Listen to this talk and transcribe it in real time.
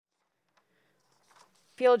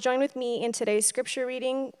If you'll join with me in today's scripture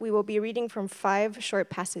reading, we will be reading from 5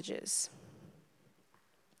 short passages.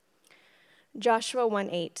 Joshua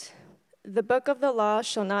 1:8. The book of the law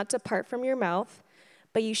shall not depart from your mouth,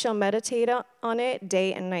 but you shall meditate on it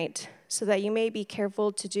day and night, so that you may be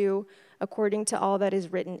careful to do according to all that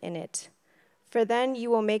is written in it. For then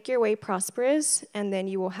you will make your way prosperous, and then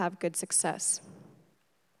you will have good success.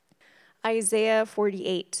 Isaiah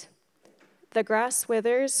 48. The grass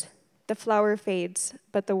withers, the flower fades,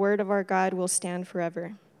 but the word of our God will stand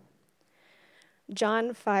forever.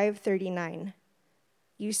 John 5:39.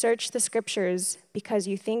 You search the scriptures because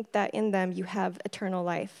you think that in them you have eternal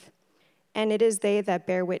life, and it is they that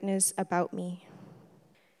bear witness about me.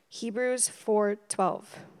 Hebrews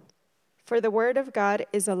 4:12. For the word of God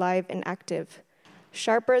is alive and active,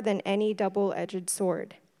 sharper than any double-edged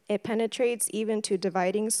sword. It penetrates even to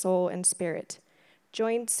dividing soul and spirit,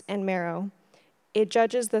 joints and marrow. It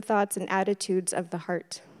judges the thoughts and attitudes of the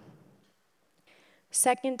heart.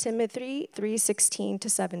 2 Timothy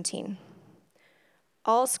 3:16-17.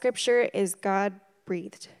 All scripture is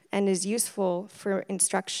God-breathed and is useful for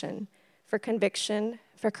instruction, for conviction,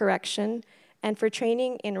 for correction, and for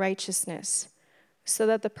training in righteousness, so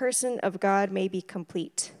that the person of God may be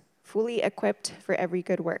complete, fully equipped for every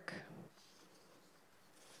good work.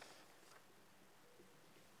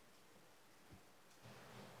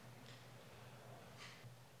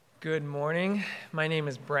 Good morning. My name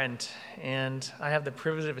is Brent, and I have the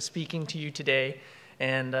privilege of speaking to you today,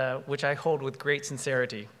 and which I hold with great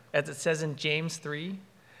sincerity. As it says in James 3,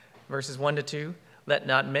 verses 1-2, let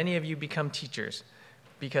not many of you become teachers,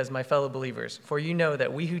 because my fellow believers, for you know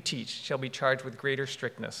that we who teach shall be charged with greater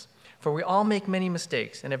strictness. For we all make many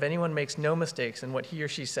mistakes, and if anyone makes no mistakes in what he or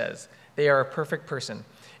she says, they are a perfect person,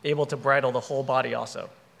 able to bridle the whole body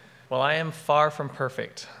also. Well, I am far from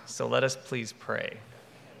perfect, so let us please pray.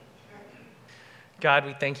 God,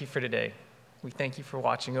 we thank you for today. We thank you for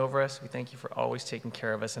watching over us. We thank you for always taking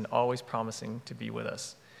care of us and always promising to be with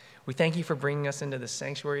us. We thank you for bringing us into this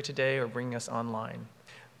sanctuary today or bringing us online.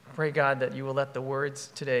 Pray, God, that you will let the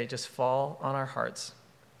words today just fall on our hearts.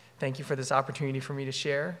 Thank you for this opportunity for me to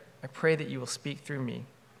share. I pray that you will speak through me.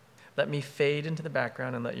 Let me fade into the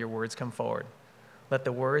background and let your words come forward. Let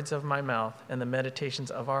the words of my mouth and the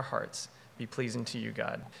meditations of our hearts be pleasing to you,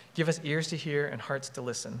 God. Give us ears to hear and hearts to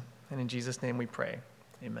listen. And in Jesus' name we pray,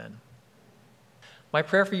 amen. My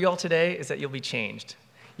prayer for you all today is that you'll be changed.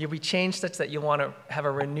 You'll be changed such that you'll want to have a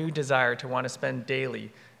renewed desire to want to spend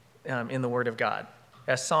daily in the Word of God.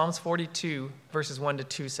 As Psalms 42, verses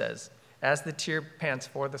 1-2 says, as the deer pants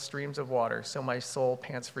for the streams of water, so my soul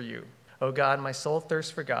pants for you. O God, my soul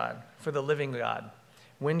thirsts for God, for the living God.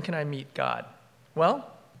 When can I meet God? Well,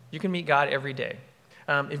 you can meet God every day.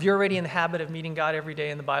 If you're already in the habit of meeting God every day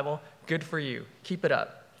in the Bible, good for you. Keep it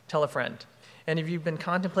up. Tell a friend. And if you've been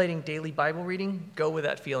contemplating daily Bible reading, go with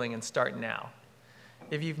that feeling and start now.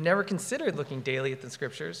 If you've never considered looking daily at the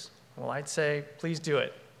scriptures, well, I'd say please do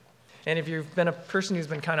it. And if you've been a person who's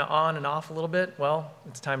been kind of on and off a little bit, well,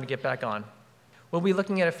 it's time to get back on. We'll be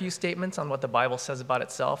looking at a few statements on what the Bible says about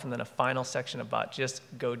itself and then a final section about just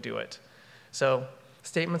go do it. So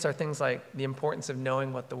statements are things like the importance of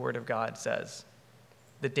knowing what the Word of God says,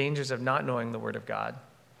 the dangers of not knowing the Word of God,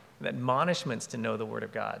 admonishments to know the Word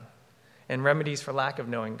of God, and remedies for lack of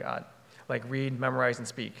knowing God, like read, memorize, and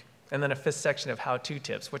speak. And then a fifth section of how-to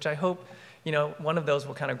tips, which I hope, one of those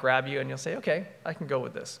will kind of grab you and you'll say, okay, I can go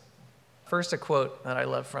with this. First, a quote that I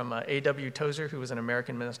love from A.W. Tozer, who was an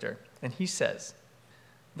American minister, and he says,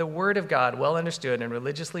 the Word of God, well understood and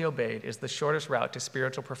religiously obeyed, is the shortest route to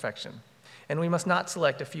spiritual perfection, and we must not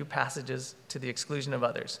select a few passages to the exclusion of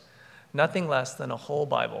others. Nothing less than a whole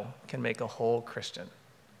Bible can make a whole Christian.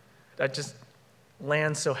 That just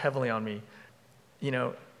lands so heavily on me.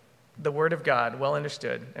 The Word of God, well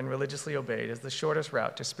understood and religiously obeyed, is the shortest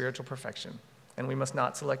route to spiritual perfection, and we must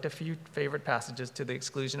not select a few favorite passages to the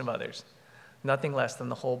exclusion of others. Nothing less than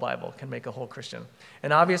the whole Bible can make a whole Christian.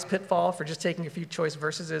 An obvious pitfall for just taking a few choice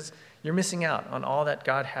verses is you're missing out on all that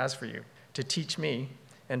God has for you to teach me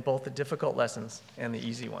in both the difficult lessons and the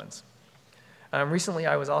easy ones. Recently,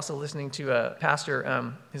 I was also listening to a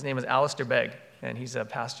pastor, his name is Alistair Begg, and he's a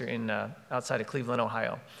pastor outside of Cleveland,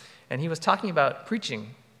 Ohio. And he was talking about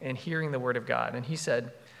preaching and hearing the Word of God. And he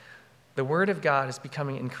said, the Word of God is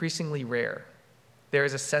becoming increasingly rare. There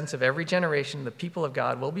is a sense of every generation the people of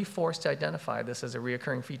God will be forced to identify this as a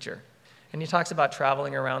reoccurring feature. And he talks about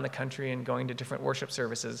traveling around the country and going to different worship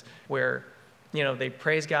services where, they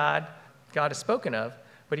praise God, God is spoken of,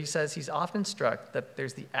 but he says he's often struck that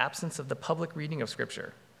there's the absence of the public reading of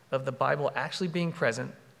Scripture, of the Bible actually being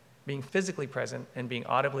present, being physically present, and being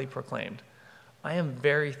audibly proclaimed. I am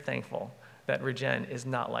very thankful that Regen is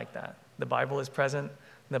not like that. The Bible is present,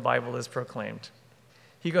 the Bible is proclaimed.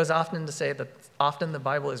 He goes often to say that often the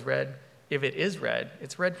Bible is read, if it is read,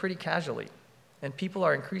 it's read pretty casually, and people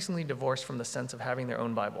are increasingly divorced from the sense of having their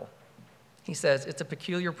own Bible. He says, it's a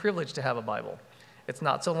peculiar privilege to have a Bible. It's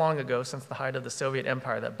not so long ago, since the height of the Soviet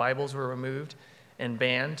Empire, that Bibles were removed and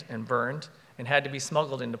banned and burned and had to be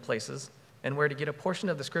smuggled into places, and where to get a portion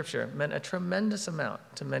of the scripture meant a tremendous amount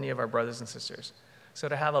to many of our brothers and sisters. So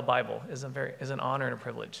to have a Bible is an honor and a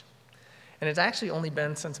privilege. And it's actually only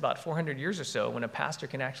been since about 400 years or so when a pastor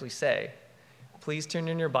can actually say, please turn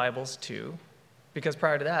in your Bibles to, because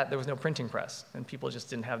prior to that, there was no printing press, and people just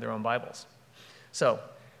didn't have their own Bibles. So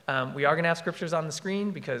we are going to have scriptures on the screen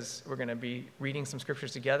because we're going to be reading some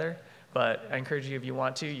scriptures together, but I encourage you, if you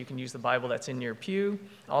want to, you can use the Bible that's in your pew.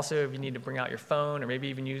 Also, if you need to bring out your phone or maybe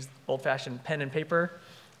even use old-fashioned pen and paper,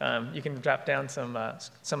 you can jot down some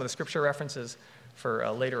of the scripture references for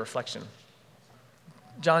later reflection.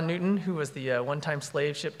 John Newton, who was the one-time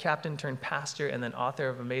slave ship captain turned pastor and then author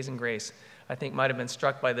of Amazing Grace, I think might have been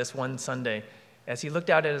struck by this one Sunday as he looked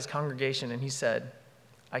out at his congregation and he said,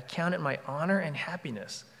 I count it my honor and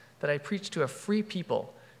happiness that I preach to a free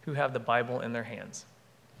people who have the Bible in their hands.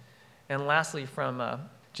 And lastly, from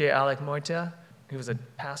J. Alec Moita, who was a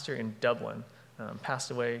pastor in Dublin,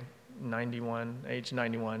 passed away age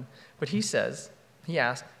 91. But he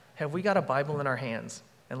asked, have we got a Bible in our hands?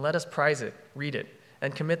 And let us prize it, read it,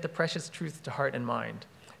 and commit the precious truth to heart and mind.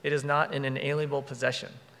 It is not an inalienable possession.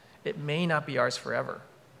 It may not be ours forever.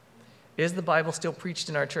 Is the Bible still preached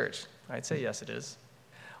in our church? I'd say yes, it is.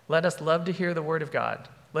 Let us love to hear the word of God.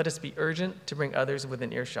 Let us be urgent to bring others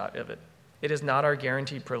within earshot of it. It is not our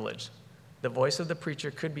guaranteed privilege. The voice of the preacher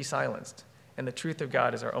could be silenced, and the truth of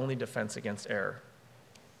God is our only defense against error.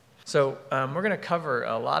 So we're going to cover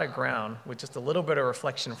a lot of ground with just a little bit of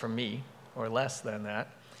reflection from me, or less than that.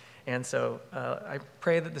 And so I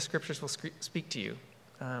pray that the scriptures will speak to you.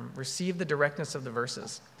 Receive the directness of the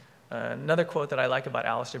verses. Another quote that I like about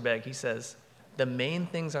Alistair Begg, he says, the main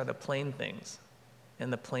things are the plain things,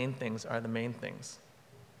 and the plain things are the main things.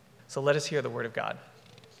 So let us hear the word of God.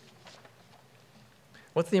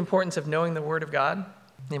 What's the importance of knowing the word of God?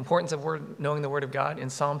 The importance of knowing the word of God in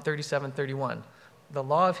Psalm 37:31. The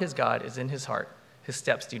law of his God is in his heart. His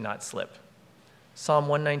steps do not slip. Psalm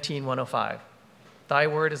 119:105. Thy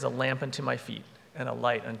word is a lamp unto my feet and a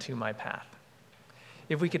light unto my path.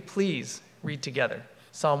 If we could please read together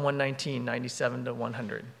Psalm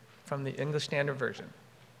 119:97-100 from the English Standard Version.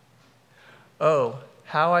 Oh,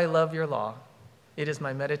 how I love your law. It is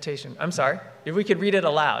my meditation. I'm sorry, if we could read it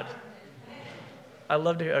aloud. I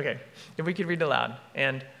love to, okay. If we could read it aloud.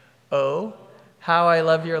 And, oh, how I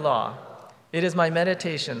love your law. It is my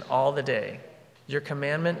meditation all the day. Your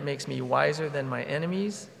commandment makes me wiser than my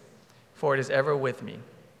enemies, for it is ever with me.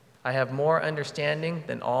 I have more understanding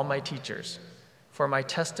than all my teachers, for my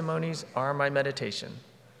testimonies are my meditation.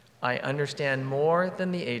 I understand more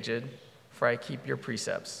than the aged, for I keep your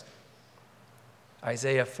precepts.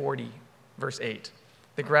 Isaiah 40, verse 8.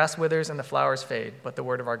 The grass withers and the flowers fade, but the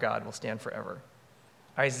word of our God will stand forever.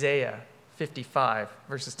 Isaiah 55,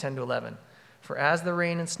 verses 10-11. For as the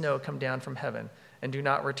rain and snow come down from heaven and do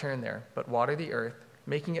not return there, but water the earth,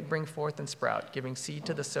 making it bring forth and sprout, giving seed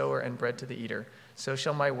to the sower and bread to the eater, so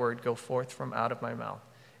shall my word go forth from out of my mouth.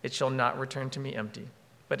 It shall not return to me empty,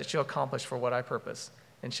 but it shall accomplish for what I purpose,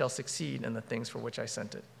 and shall succeed in the things for which I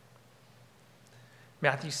sent it.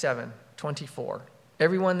 Matthew 7:24.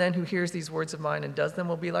 Everyone then who hears these words of mine and does them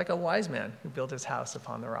will be like a wise man who built his house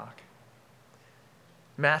upon the rock.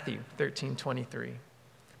 Matthew 13:23.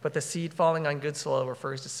 But the seed falling on good soil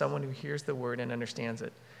refers to someone who hears the word and understands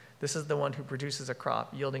it. This is the one who produces a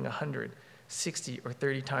crop yielding 100, 60, or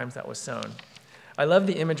 30 times that was sown. I love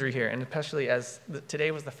the imagery here, and especially as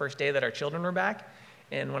today was the first day that our children were back.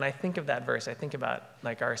 And when I think of that verse, I think about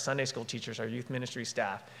like our Sunday school teachers, our youth ministry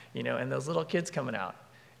staff, and those little kids coming out.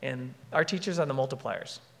 And our teachers are the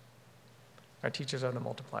multipliers. Our teachers are the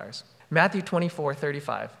multipliers. Matthew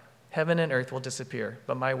 24:35. Heaven and earth will disappear,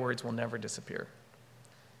 but my words will never disappear.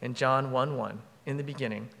 And John 1:1. In the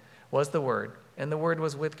beginning was the Word, and the Word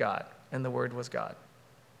was with God, and the Word was God.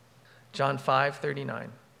 John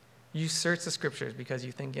 5:39. You search the scriptures because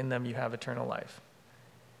you think in them you have eternal life,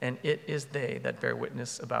 and it is they that bear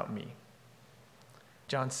witness about me.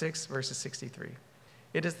 John 6, verses 63.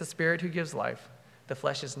 It is the Spirit who gives life. The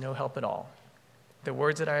flesh is no help at all. The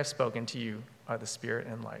words that I have spoken to you are the Spirit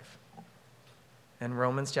and life. And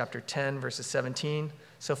Romans chapter 10, verses 17.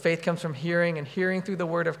 So faith comes from hearing, and hearing through the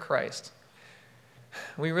word of Christ.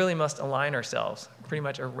 We really must align ourselves, pretty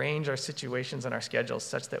much arrange our situations and our schedules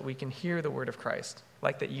such that we can hear the word of Christ,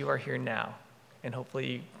 like that you are here now. and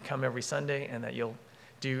hopefully come every Sunday and that you'll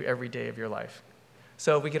do every day of your life.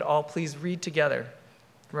 So if we could all please read together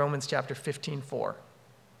Romans chapter 15:4.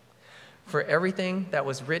 For everything that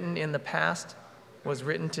was written in the past was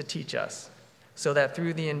written to teach us, so that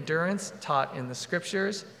through the endurance taught in the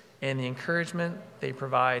scriptures and the encouragement they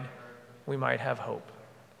provide, we might have hope.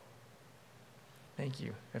 Thank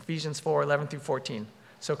you. Ephesians 4:11 through 14.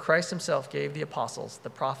 So Christ himself gave the apostles, the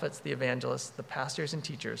prophets, the evangelists, the pastors, and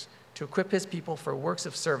teachers to equip his people for works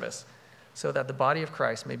of service, so that the body of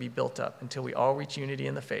Christ may be built up until we all reach unity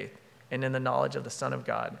in the faith and in the knowledge of the Son of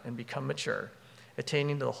God and become mature,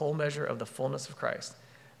 attaining to the whole measure of the fullness of Christ,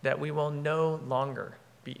 that we will no longer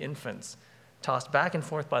be infants, tossed back and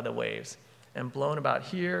forth by the waves and blown about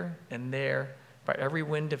here and there by every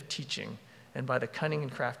wind of teaching and by the cunning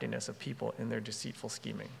and craftiness of people in their deceitful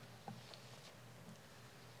scheming.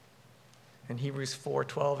 In Hebrews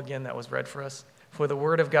 4:12, again, that was read for us. For the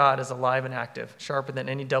word of God is alive and active, sharper than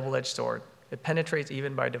any double-edged sword. It penetrates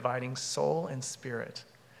even by dividing soul and spirit,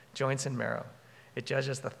 joints and marrow. It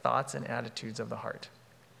judges the thoughts and attitudes of the heart.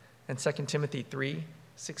 And 2 Timothy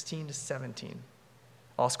 3:16 to 17.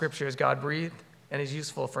 All scripture is God-breathed and is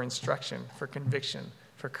useful for instruction, for conviction,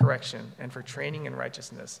 for correction, and for training in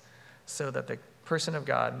righteousness, so that the person of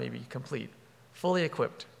God may be complete, fully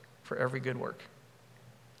equipped for every good work.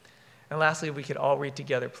 And lastly, we could all read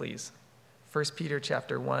together, please. 1 Peter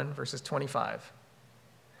chapter 1, verses 25.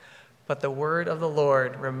 But the word of the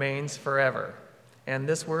Lord remains forever, and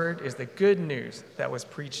this word is the good news that was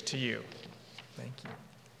preached to you. Thank you.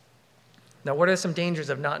 Now, what are some dangers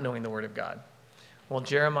of not knowing the word of God? Well,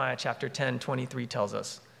 Jeremiah chapter 10:23 tells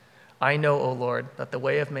us, I know, O Lord, that the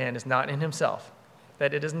way of man is not in himself,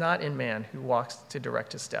 that it is not in man who walks to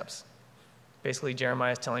direct his steps. Basically,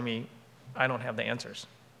 Jeremiah is telling me I don't have the answers.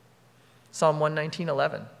 Psalm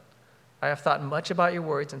 119:11. I have thought much about your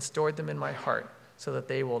words and stored them in my heart so that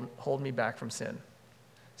they will hold me back from sin.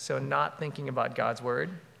 So not thinking about God's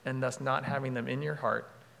word and thus not having them in your heart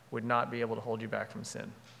would not be able to hold you back from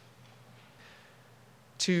sin.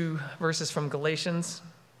 2 verses from Galatians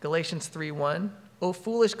 3:1. O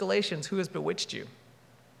foolish Galatians, who has bewitched you?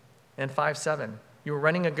 And 5:7. You were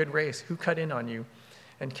running a good race. Who cut in on you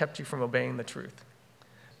and kept you from obeying the truth?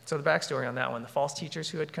 So the backstory on that one, the false teachers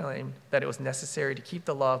who had claimed that it was necessary to keep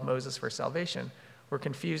the law of Moses for salvation were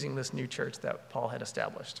confusing this new church that Paul had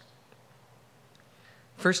established.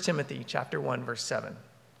 1 Timothy chapter 1, verse 7.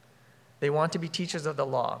 They want to be teachers of the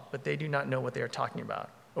law, but they do not know what they are talking about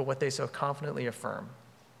or what they so confidently affirm.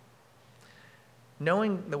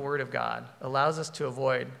 Knowing the word of God allows us to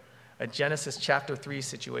avoid a Genesis chapter 3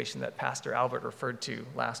 situation that Pastor Albert referred to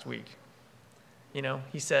last week. You know,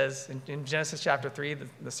 he says in Genesis chapter 3,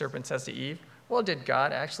 the serpent says to Eve, well, did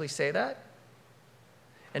God actually say that?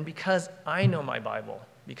 And because I know my Bible,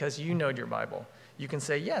 because you know your Bible, you can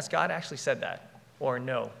say, yes, God actually said that, or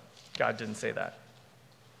no, God didn't say that.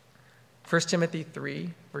 1 Timothy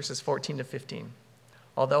 3, verses 14 to 15.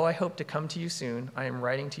 Although I hope to come to you soon, I am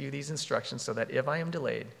writing to you these instructions so that if I am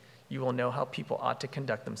delayed, you will know how people ought to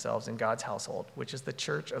conduct themselves in God's household, which is the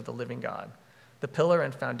church of the living God, the pillar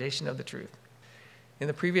and foundation of the truth. In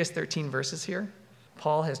the previous 13 verses here,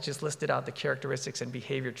 Paul has just listed out the characteristics and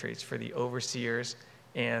behavior traits for the overseers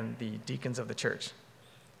and the deacons of the church.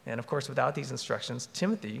 And of course, without these instructions,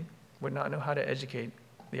 Timothy would not know how to educate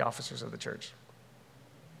the officers of the church.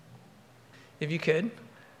 If you could,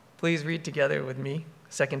 please read together with me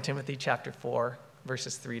 2 Timothy chapter 4,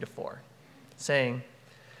 verses 3 to 4, saying,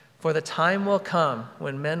 For the time will come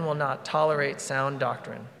when men will not tolerate sound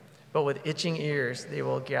doctrine, but with itching ears they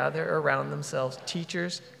will gather around themselves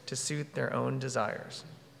teachers to suit their own desires.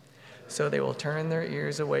 So they will turn their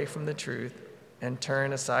ears away from the truth and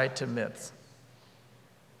turn aside to myths.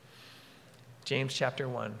 James chapter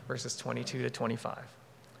 1, verses 22 to 25.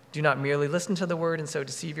 Do not merely listen to the word and so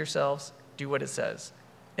deceive yourselves. Do what it says.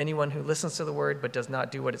 Anyone who listens to the word but does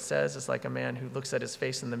not do what it says is like a man who looks at his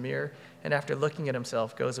face in the mirror and after looking at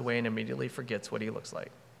himself goes away and immediately forgets what he looks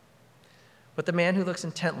like. But the man who looks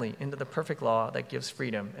intently into the perfect law that gives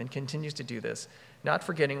freedom and continues to do this, not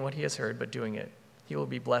forgetting what he has heard but doing it, he will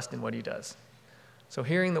be blessed in what he does. So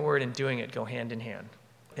hearing the word and doing it go hand in hand.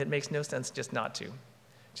 It makes no sense just not to.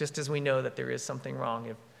 Just as we know that there is something wrong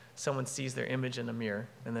if someone sees their image in a mirror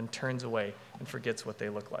and then turns away and forgets what they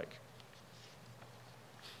look like.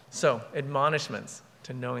 So, admonishments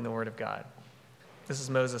to knowing the word of God. This is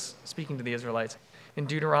Moses speaking to the Israelites. In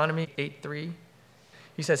Deuteronomy 8:3,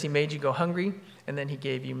 he says he made you go hungry, and then he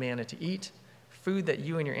gave you manna to eat, food that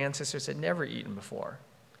you and your ancestors had never eaten before.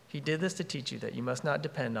 He did this to teach you that you must not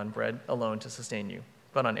depend on bread alone to sustain you,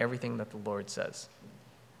 but on everything that the Lord says.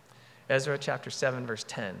 Ezra chapter 7, verse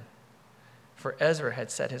 10. For Ezra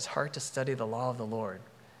had set his heart to study the law of the Lord,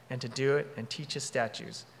 and to do it and teach his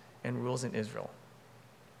statutes and rules in Israel.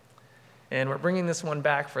 And we're bringing this one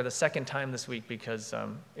back for the second time this week because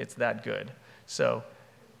it's that good. So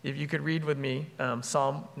if you could read with me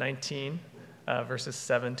Psalm 19, verses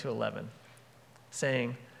 7 to 11,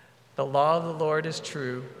 saying, "The law of the Lord is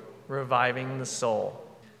true, reviving the soul.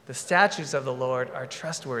 The statutes of the Lord are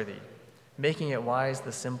trustworthy, making it wise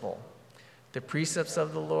the simple. The precepts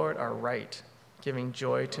of the Lord are right, giving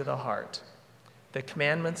joy to the heart. The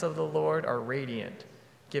commandments of the Lord are radiant,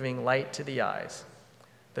 giving light to the eyes.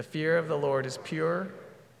 The fear of the Lord is pure,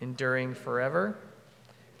 enduring forever.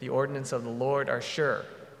 The ordinances of the Lord are sure,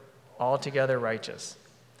 altogether righteous.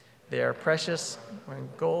 They are precious than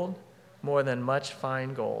gold, more than much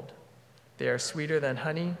fine gold. They are sweeter than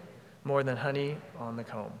honey, more than honey on the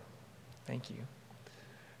comb." Thank you.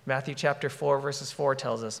 Matthew chapter 4, verses 4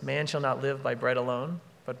 tells us, "Man shall not live by bread alone,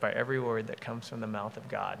 but by every word that comes from the mouth of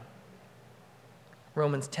God."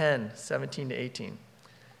 Romans 10, 17 to 18.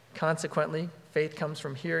 "Consequently, faith comes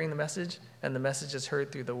from hearing the message, and the message is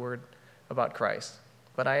heard through the word about Christ.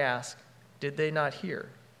 But I ask, did they not hear?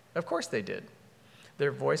 Of course they did.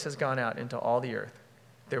 Their voice has gone out into all the earth,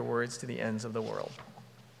 their words to the ends of the world."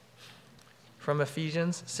 From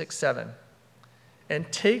Ephesians 6, 7.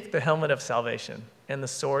 "And take the helmet of salvation and the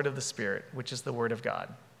sword of the Spirit, which is the word of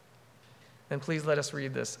God." And please let us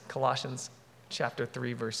read this, Colossians chapter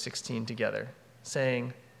 3, verse 16 together,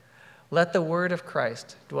 saying, "Let the word of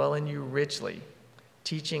Christ dwell in you richly,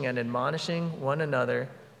 teaching and admonishing one another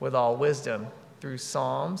with all wisdom through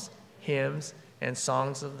psalms, hymns, and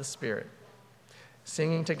songs of the Spirit,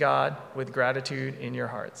 singing to God with gratitude in your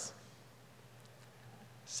hearts."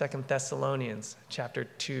 2 Thessalonians chapter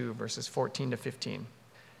 2, verses 14 to 15.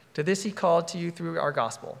 "To this he called to you through our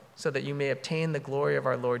gospel, so that you may obtain the glory of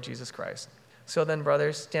our Lord Jesus Christ. So then,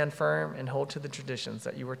 brothers, stand firm and hold to the traditions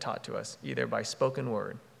that you were taught to us, either by spoken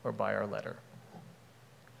word or by our letter."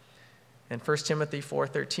 And 1 Timothy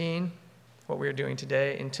 4:13, what we are doing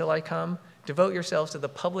today, "Until I come, devote yourselves to the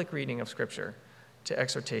public reading of Scripture, to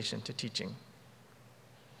exhortation, to teaching."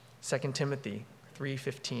 2 Timothy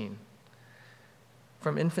 3:15,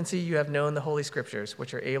 "From infancy you have known the Holy Scriptures,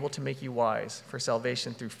 which are able to make you wise for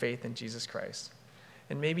salvation through faith in Jesus Christ."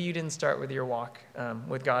 And maybe you didn't start with your walk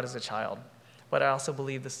with God as a child, but I also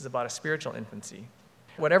believe this is about a spiritual infancy.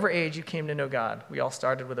 Whatever age you came to know God, we all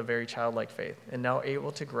started with a very childlike faith and now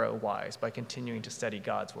able to grow wise by continuing to study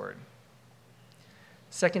God's word.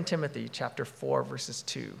 2 Timothy chapter 4, verses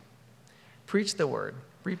 2, "Preach the word,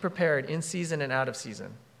 be prepared in season and out of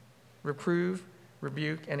season. Reprove,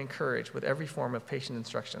 rebuke, and encourage with every form of patient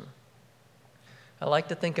instruction." I like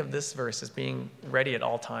to think of this verse as being ready at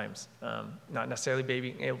all times, not necessarily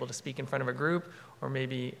being able to speak in front of a group or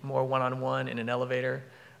maybe more one-on-one in an elevator,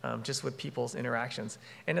 just with people's interactions.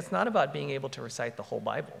 And it's not about being able to recite the whole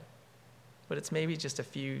Bible, but it's maybe just a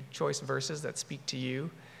few choice verses that speak to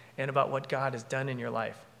you and about what God has done in your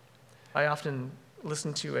life. I often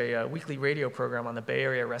listen to a weekly radio program on the Bay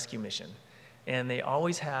Area Rescue Mission, and they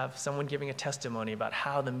always have someone giving a testimony about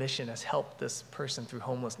how the mission has helped this person through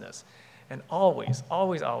homelessness. And always,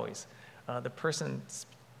 the person,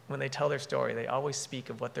 when they tell their story, they always speak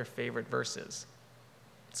of what their favorite verse is.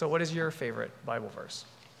 So what is your favorite Bible verse?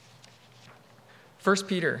 1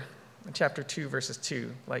 Peter chapter 2, verses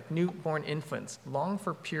 2, "Like newborn infants, long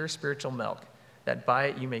for pure spiritual milk, that by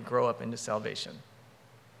it you may grow up into salvation."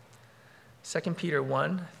 2 Peter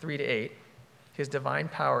 1, 3 to 8, "His divine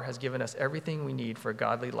power has given us everything we need for a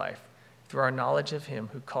godly life, through our knowledge of him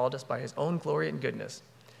who called us by his own glory and goodness.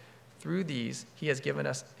 Through these, he has given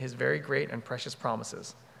us his very great and precious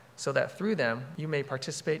promises, so that through them you may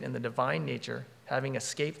participate in the divine nature, having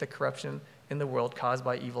escaped the corruption in the world caused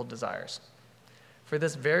by evil desires. For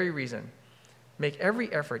this very reason, make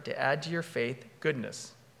every effort to add to your faith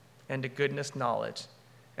goodness, and to goodness knowledge,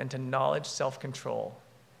 and to knowledge self-control,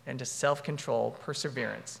 and to self-control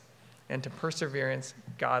perseverance, and to perseverance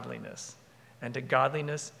godliness, and to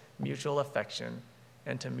godliness mutual affection,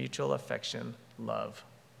 and to mutual affection love.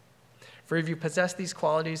 For if you possess these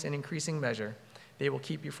qualities in increasing measure, they will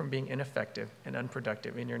keep you from being ineffective and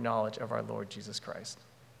unproductive in your knowledge of our Lord Jesus Christ."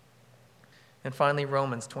 And finally,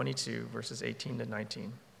 Romans 22, verses 18 to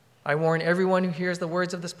 19. "I warn everyone who hears the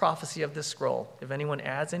words of this prophecy of this scroll. If anyone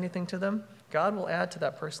adds anything to them, God will add to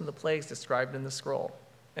that person the plagues described in the scroll.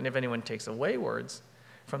 And if anyone takes away words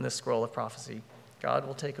from this scroll of prophecy, God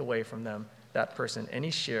will take away from them, that person,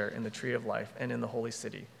 any share in the tree of life and in the holy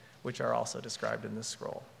city, which are also described in this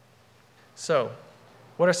scroll." So,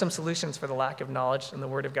 what are some solutions for the lack of knowledge in the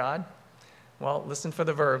Word of God? Well, listen for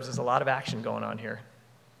the verbs. There's a lot of action going on here.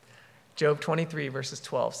 Job 23, verses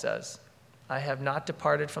 12 says, I have not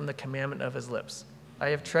departed from the commandment of his lips. I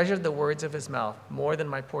have treasured the words of his mouth more than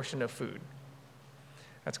my portion of food.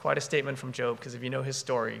 That's quite a statement from Job, because if you know his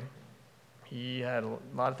story, he had a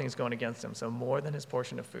lot of things going against him, so more than his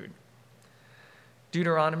portion of food.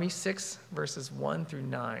 Deuteronomy 6, verses 1 through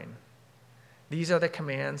 9. These are the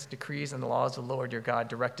commands, decrees, and the laws the Lord your God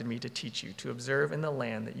directed me to teach you, to observe in the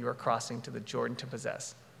land that you are crossing to the Jordan to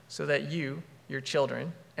possess, so that you, your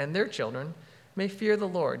children, and their children may fear the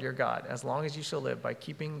Lord your God as long as you shall live, by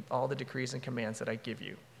keeping all the decrees and commands that I give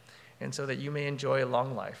you, and so that you may enjoy a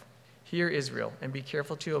long life. Hear, Israel, and be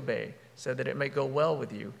careful to obey, so that it may go well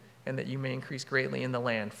with you, and that you may increase greatly in the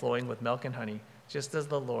land flowing with milk and honey, just as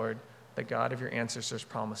the Lord, the God of your ancestors,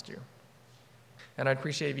 promised you. And I'd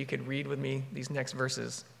appreciate if you could read with me these next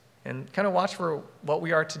verses and kind of watch for what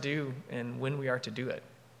we are to do and when we are to do it.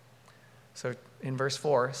 So in verse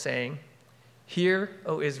 4, saying, Hear,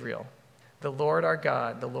 O Israel, the Lord our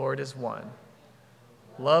God, the Lord is one.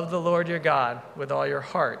 Love the Lord your God with all your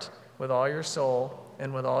heart, with all your soul,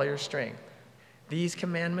 and with all your strength. These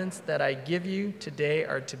commandments that I give you today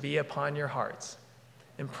are to be upon your hearts.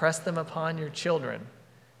 Impress them upon your children.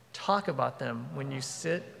 Talk about them when you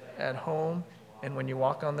sit at home and when you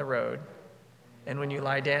walk on the road, and when you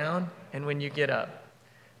lie down and when you get up.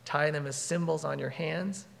 Tie them as symbols on your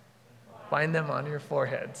hands. Bind them on your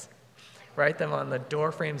foreheads. Write them on the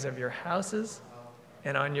doorframes of your houses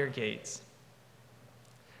and on your gates.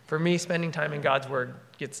 For me, spending time in God's word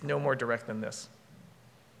gets no more direct than this.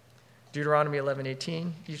 Deuteronomy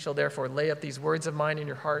 11:18, you shall therefore lay up these words of mine in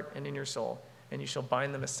your heart and in your soul, and you shall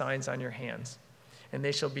bind them as signs on your hands, and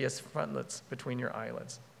they shall be as frontlets between your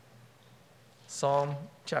eyelids. Psalm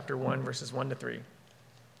chapter 1, verses 1 to 3.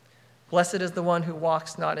 Blessed is the one who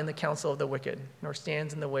walks not in the counsel of the wicked, nor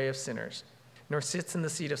stands in the way of sinners, nor sits in the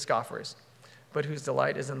seat of scoffers, but whose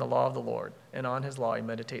delight is in the law of the Lord, and on his law he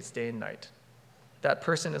meditates day and night. That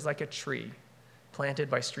person is like a tree planted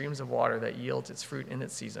by streams of water that yields its fruit in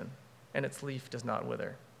its season, and its leaf does not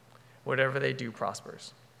wither. Whatever they do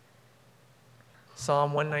prospers.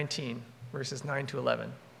 Psalm 119, verses 9 to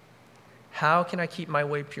 11. How can I keep my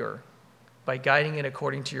way pure? By guiding it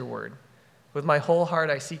according to your word. With my whole heart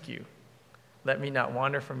I seek you. Let me not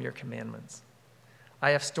wander from your commandments. I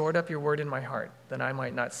have stored up your word in my heart, that I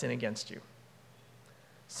might not sin against you.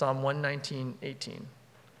 Psalm 119:18.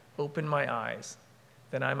 Open my eyes,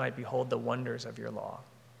 that I might behold the wonders of your law.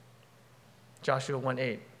 Joshua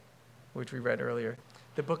 1:8, which we read earlier.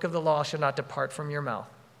 The book of the law shall not depart from your mouth,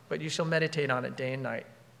 but you shall meditate on it day and night,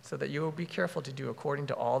 so that you will be careful to do according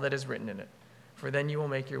to all that is written in it. For then you will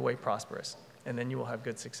make your way prosperous, and then you will have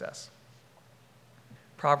good success.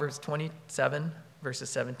 Proverbs 27, verses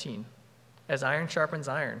 17. As iron sharpens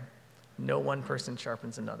iron, no one person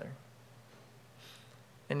sharpens another.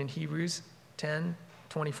 And in Hebrews 10,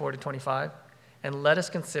 24 to 25, and let us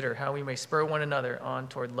consider how we may spur one another on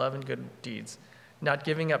toward love and good deeds, not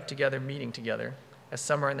giving up together, meeting together, as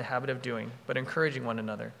some are in the habit of doing, but encouraging one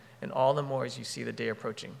another, and all the more as you see the day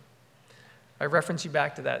approaching. I reference you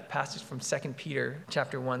back to that passage from 2 Peter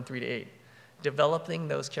chapter 1, 3 to 8. Developing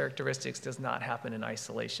those characteristics does not happen in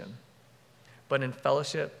isolation, but in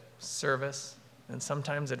fellowship, service, and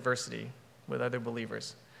sometimes adversity with other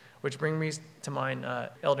believers. Which brings me to mind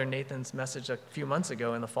Elder Nathan's message a few months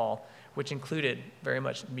ago in the fall, which included very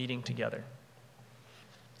much meeting together.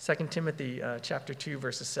 2 Timothy chapter 2,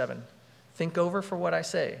 verses 7. Think over for what I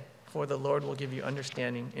say, for the Lord will give you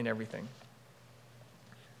understanding in everything.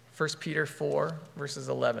 1 Peter 4, verses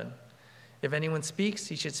 11. If anyone speaks,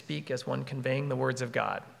 he should speak as one conveying the words of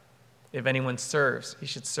God. If anyone serves, he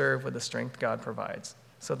should serve with the strength God provides,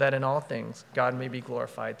 so that in all things God may be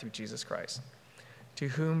glorified through Jesus Christ, to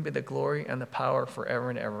whom be the glory and the power forever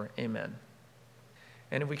and ever. Amen.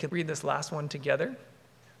 And if we could read this last one together,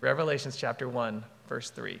 Revelations chapter 1, verse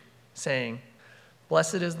 3, saying,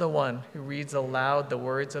 Blessed is the one who reads aloud the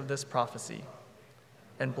words of this prophecy,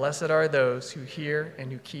 and blessed are those who hear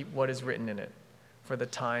and who keep what is written in it, for the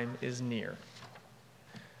time is near.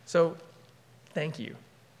 So, thank you.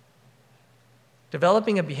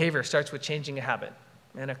 Developing a behavior starts with changing a habit.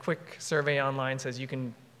 And a quick survey online says you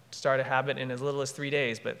can start a habit in as little as 3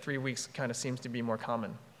 days, but 3 weeks kind of seems to be more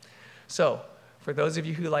common. So, for those of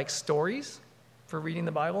you who like stories for reading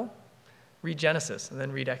the Bible, read Genesis and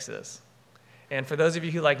then read Exodus. And for those of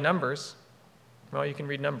you who like numbers, well, you can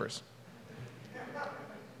read Numbers.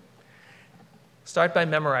 Start by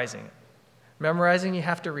memorizing it. Memorizing, you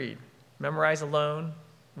have to read. Memorize alone,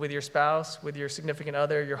 with your spouse, with your significant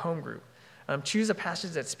other, your home group. Choose a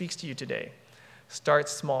passage that speaks to you today. Start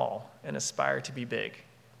small and aspire to be big.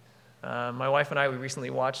 My wife and I, we recently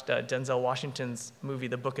watched Denzel Washington's movie,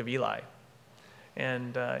 The Book of Eli.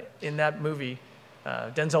 And in that movie,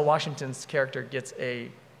 Denzel Washington's character gets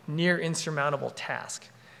a near insurmountable task.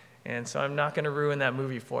 And so I'm not going to ruin that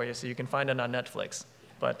movie for you, so you can find it on Netflix.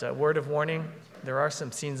 But word of warning, there are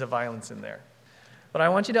some scenes of violence in there. But I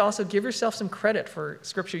want you to also give yourself some credit for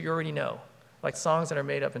scripture you already know, like songs that are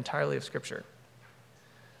made up entirely of scripture.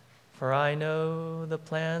 For I know the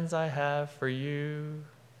plans I have for you,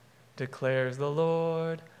 declares the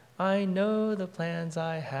Lord. I know the plans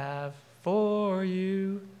I have for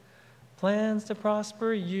you, plans to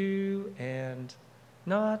prosper you and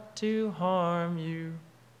not to harm you,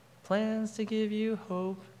 plans to give you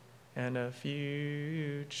hope and a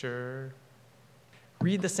future.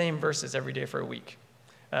 Read the same verses every day for a week.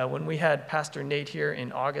 When we had Pastor Nate here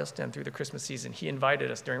in August and through the Christmas season, he invited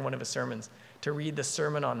us during one of his sermons to read the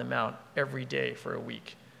Sermon on the Mount every day for a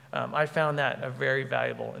week. I found that a very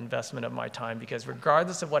valuable investment of my time because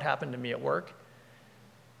regardless of what happened to me at work,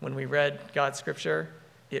 when we read God's scripture,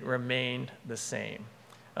 it remained the same.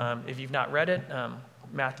 If you've not read it,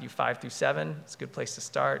 Matthew 5-7 is a good place to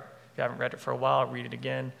start. If you haven't read it for a while, read it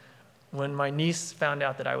again. When my niece found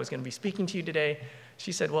out that I was going to be speaking to you today,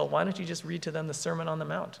 she said, well, why don't you just read to them the Sermon on the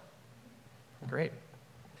Mount? Great.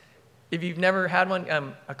 If you've never had one,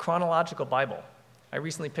 a chronological Bible. I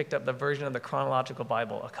recently picked up the version of the chronological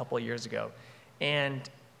Bible a couple of years ago, and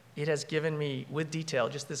it has given me, with detail,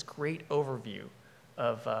 just this great overview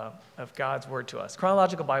of God's word to us.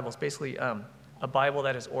 Chronological Bible is basically a Bible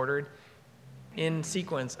that is ordered in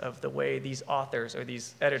sequence of the way these authors or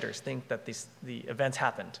these editors think that the events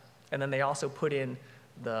happened. And then they also put in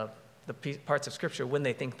the parts of Scripture when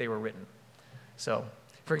they think they were written. So,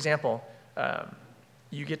 for example,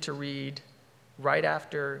 you get to read right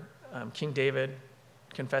after King David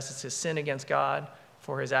confesses his sin against God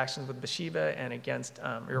for his actions with Bathsheba and against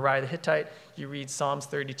Uriah the Hittite, you read Psalms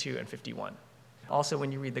 32 and 51. Also,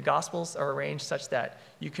 when you read the Gospels are arranged such that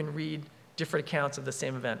you can read different accounts of the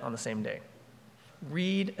same event on the same day.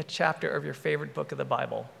 Read a chapter of your favorite book of the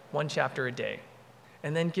Bible, one chapter a day.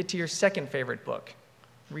 And then get to your second favorite book.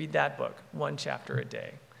 Read that book, one chapter a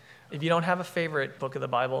day. If you don't have a favorite book of the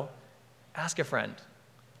Bible, ask a friend,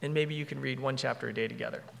 and maybe you can read one chapter a day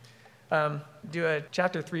together. Do a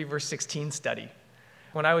chapter 3, verse 16 study.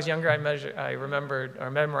 When I was younger, I remembered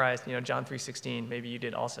or memorized, John 3:16. Maybe you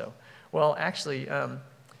did also. Well, actually,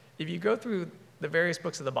 if you go through the various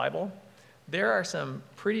books of the Bible, there are some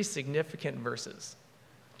pretty significant verses.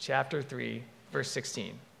 Chapter 3, verse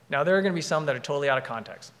 16. Now, there are going to be some that are totally out of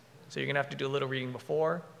context. So you're going to have to do a little reading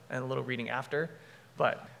before and a little reading after.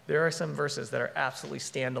 But there are some verses that are absolutely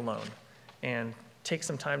standalone. And take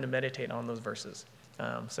some time to meditate on those verses.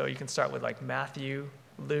 So you can start with like Matthew,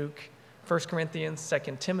 Luke, 1 Corinthians,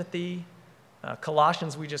 2 Timothy,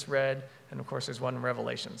 Colossians we just read, and of course there's one in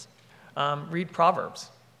Revelations. Read Proverbs.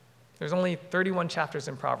 There's only 31 chapters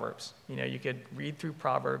in Proverbs. You could read through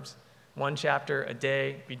Proverbs, one chapter a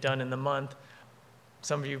day, be done in the month.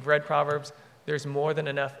 Some of you have read Proverbs. There's more than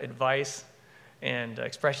enough advice and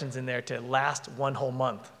expressions in there to last one whole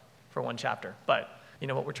month for one chapter. But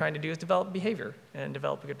what we're trying to do is develop behavior and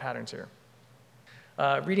develop good patterns here.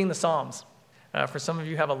 Reading the Psalms. For some of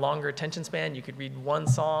you who have a longer attention span, you could read one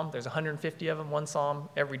psalm. There's 150 of them, one psalm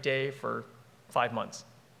every day for 5 months.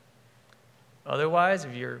 Otherwise,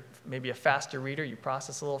 if you're maybe a faster reader, you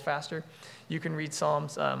process a little faster, you can read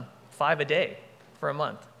Psalms 5 a day for a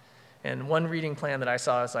month. And one reading plan that I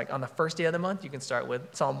saw is like on the first day of the month, you can start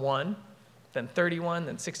with Psalm 1, then 31,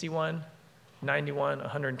 then 61, 91,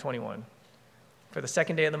 121. For the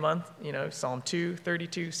second day of the month, Psalm 2,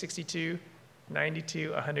 32, 62,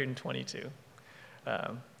 92, 122.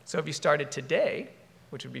 So if you started today,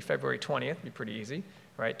 which would be February 20th, it'd be pretty easy,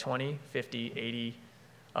 right? 20, 50, 80,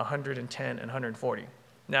 110, and 140.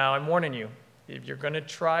 Now, I'm warning you, if you're going to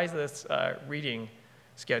try this reading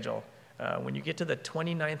schedule, when you get to the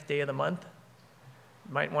 29th day of the month,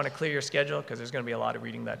 you might want to clear your schedule because there's going to be a lot of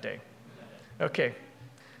reading that day. Okay.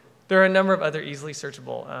 There are a number of other easily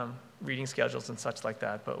searchable reading schedules and such like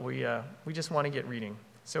that, but we just want to get reading.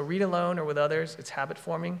 So read alone or with others. It's habit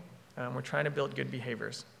forming. We're trying to build good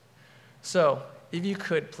behaviors. So if you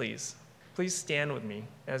could, please stand with me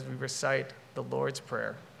as we recite the Lord's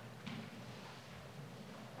Prayer.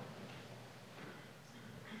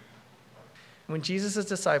 When Jesus'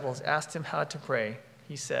 disciples asked him how to pray,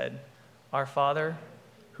 he said, "Our Father,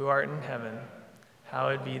 who art in heaven,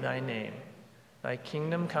 hallowed be thy name. Thy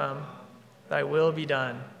kingdom come, thy will be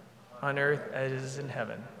done, on earth as it is in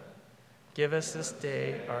heaven. Give us this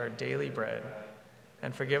day our daily bread,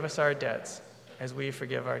 and forgive us our debts as we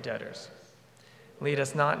forgive our debtors. Lead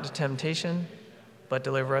us not into temptation, but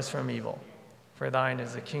deliver us from evil. For thine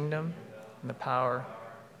is the kingdom, and the power,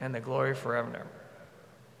 and the glory forever.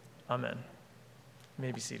 Amen. You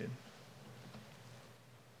may be seated.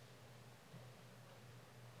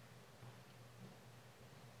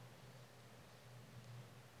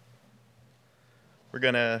 We're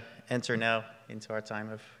going to enter now into our time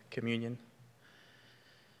of communion.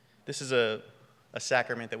 This is a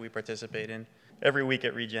sacrament that we participate in every week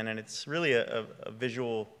at Regen, and it's really a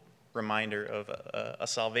visual reminder of a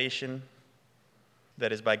salvation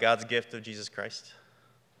that is by God's gift of Jesus Christ.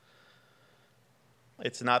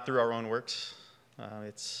 It's not through our own works.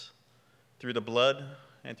 It's through the blood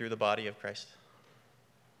and through the body of Christ.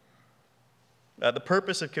 The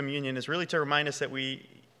purpose of communion is really to remind us that we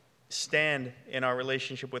stand in our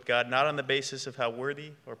relationship with God, not on the basis of how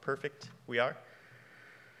worthy or perfect we are,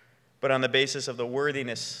 but on the basis of the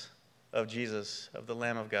worthiness of Jesus, of the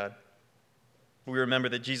Lamb of God. We remember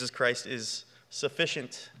that Jesus Christ is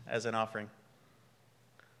sufficient as an offering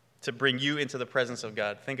to bring you into the presence of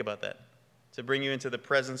God. Think about that. To bring you into the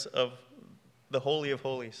presence of the Holy of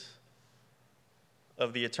Holies,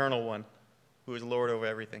 of the Eternal One, who is Lord over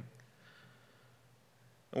everything.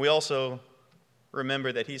 And we also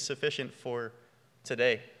remember that he's sufficient for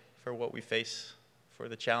today, for what we face, for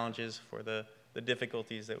the challenges, for the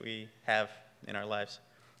difficulties that we have in our lives.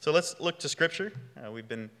 So let's look to Scripture. We've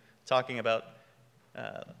been talking about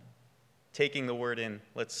taking the word in.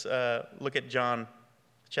 Let's look at John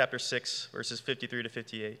chapter 6, verses 53 to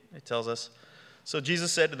 58. It tells us, "So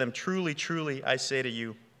Jesus said to them, 'Truly, truly, I say to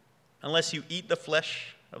you, unless you eat the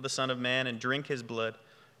flesh of the Son of Man and drink his blood,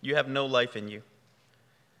 you have no life in you.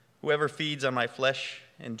 Whoever feeds on my flesh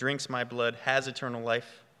and drinks my blood has eternal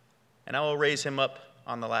life, and I will raise him up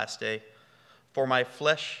on the last day. For my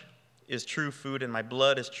flesh is true food, and my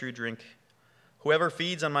blood is true drink. Whoever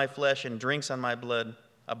feeds on my flesh and drinks on my blood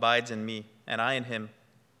abides in me, and I in him.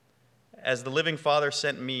 As the living Father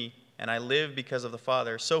sent me, and I live because of the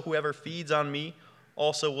Father, so whoever feeds on me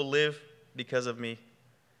also will live because of me.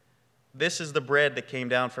 This is the bread that came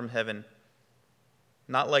down from heaven,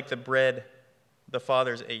 not like the bread the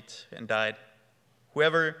fathers ate and died.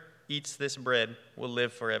 Whoever eats this bread will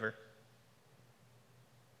live forever.'"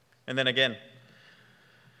 And then again,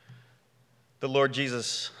 the Lord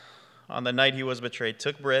Jesus, on the night he was betrayed,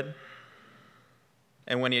 took bread,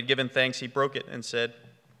 and when he had given thanks, he broke it and said,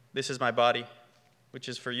 "This is my body, which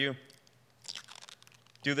is for you.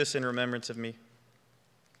 Do this in remembrance of me."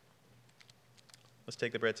 Let's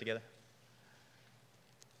take the bread together.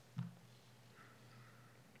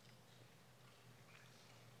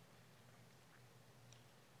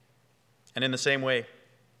 And in the same way,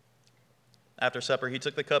 after supper, he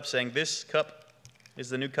took the cup, saying, "This cup is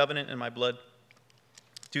the new covenant in my blood.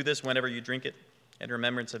 Do this whenever you drink it in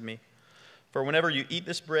remembrance of me. For whenever you eat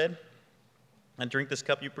this bread and drink this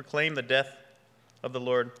cup, you proclaim the death of the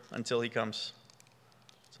Lord until he comes."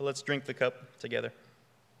 So let's drink the cup together.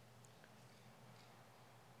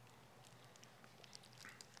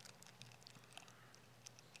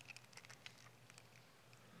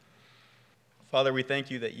 Father, we thank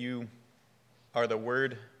you that you are the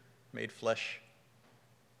Word made flesh,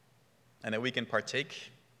 and that we can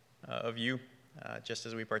partake of you just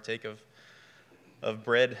as we partake of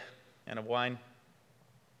bread and of wine.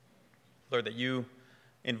 Lord, that you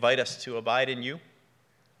invite us to abide in you,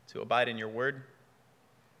 to abide in your word.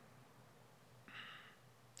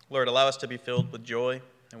 Lord, allow us to be filled with joy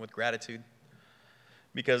and with gratitude,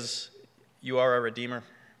 because you are our Redeemer,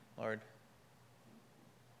 Lord,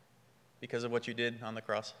 because of what you did on the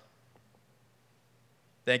cross.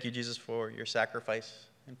 Thank you, Jesus, for your sacrifice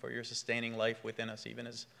and for your sustaining life within us. Even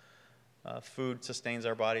as food sustains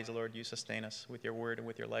our bodies, Lord, you sustain us with your word and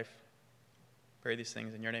with your life. Pray these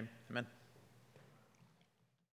things in your name. Amen.